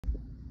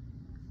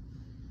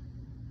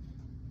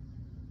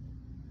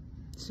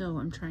So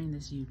I'm trying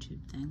this YouTube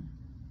thing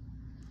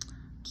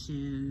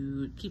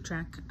to keep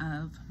track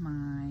of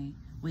my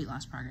weight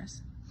loss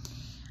progress.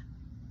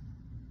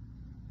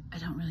 I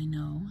don't really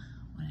know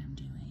what I'm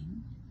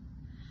doing,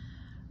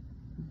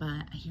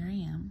 but here I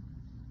am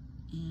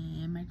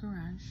in my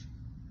garage,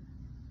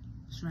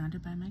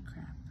 surrounded by my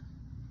crap,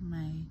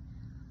 my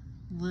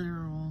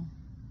literal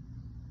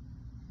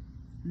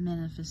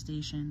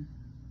manifestation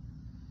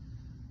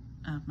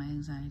of my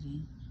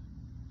anxiety.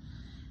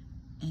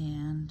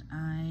 And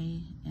I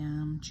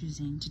am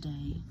choosing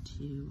today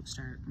to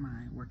start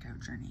my workout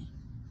journey.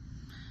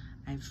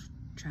 I've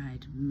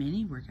tried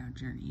many workout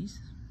journeys,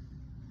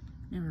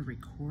 never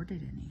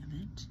recorded any of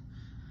it,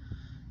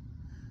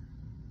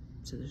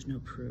 so there's no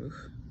proof,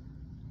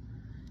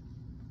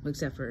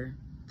 except for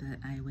that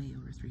I weigh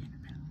over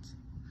 300 pounds.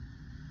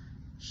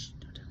 Shh,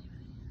 don't tell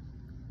anybody.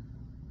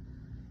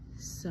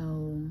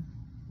 So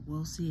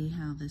we'll see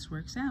how this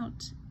works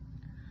out.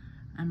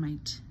 I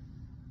might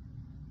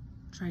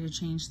try to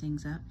change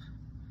things up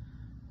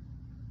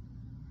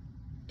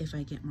if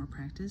I get more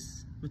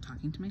practice with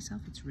talking to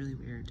myself. It's really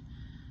weird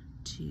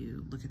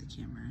to look at the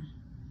camera,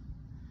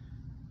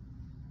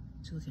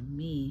 to look at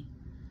me,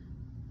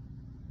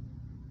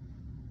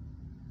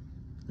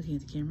 looking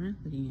at the camera,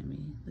 looking at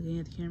me, looking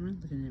at the camera,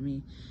 looking at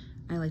me.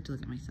 I like to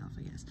look at myself,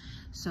 I guess.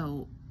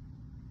 So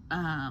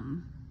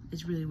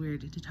it's really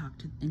weird to talk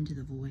into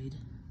the void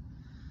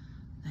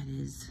that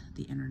is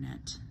the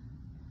internet.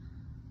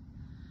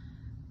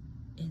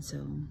 And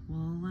so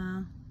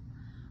we'll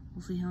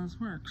see how this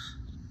works.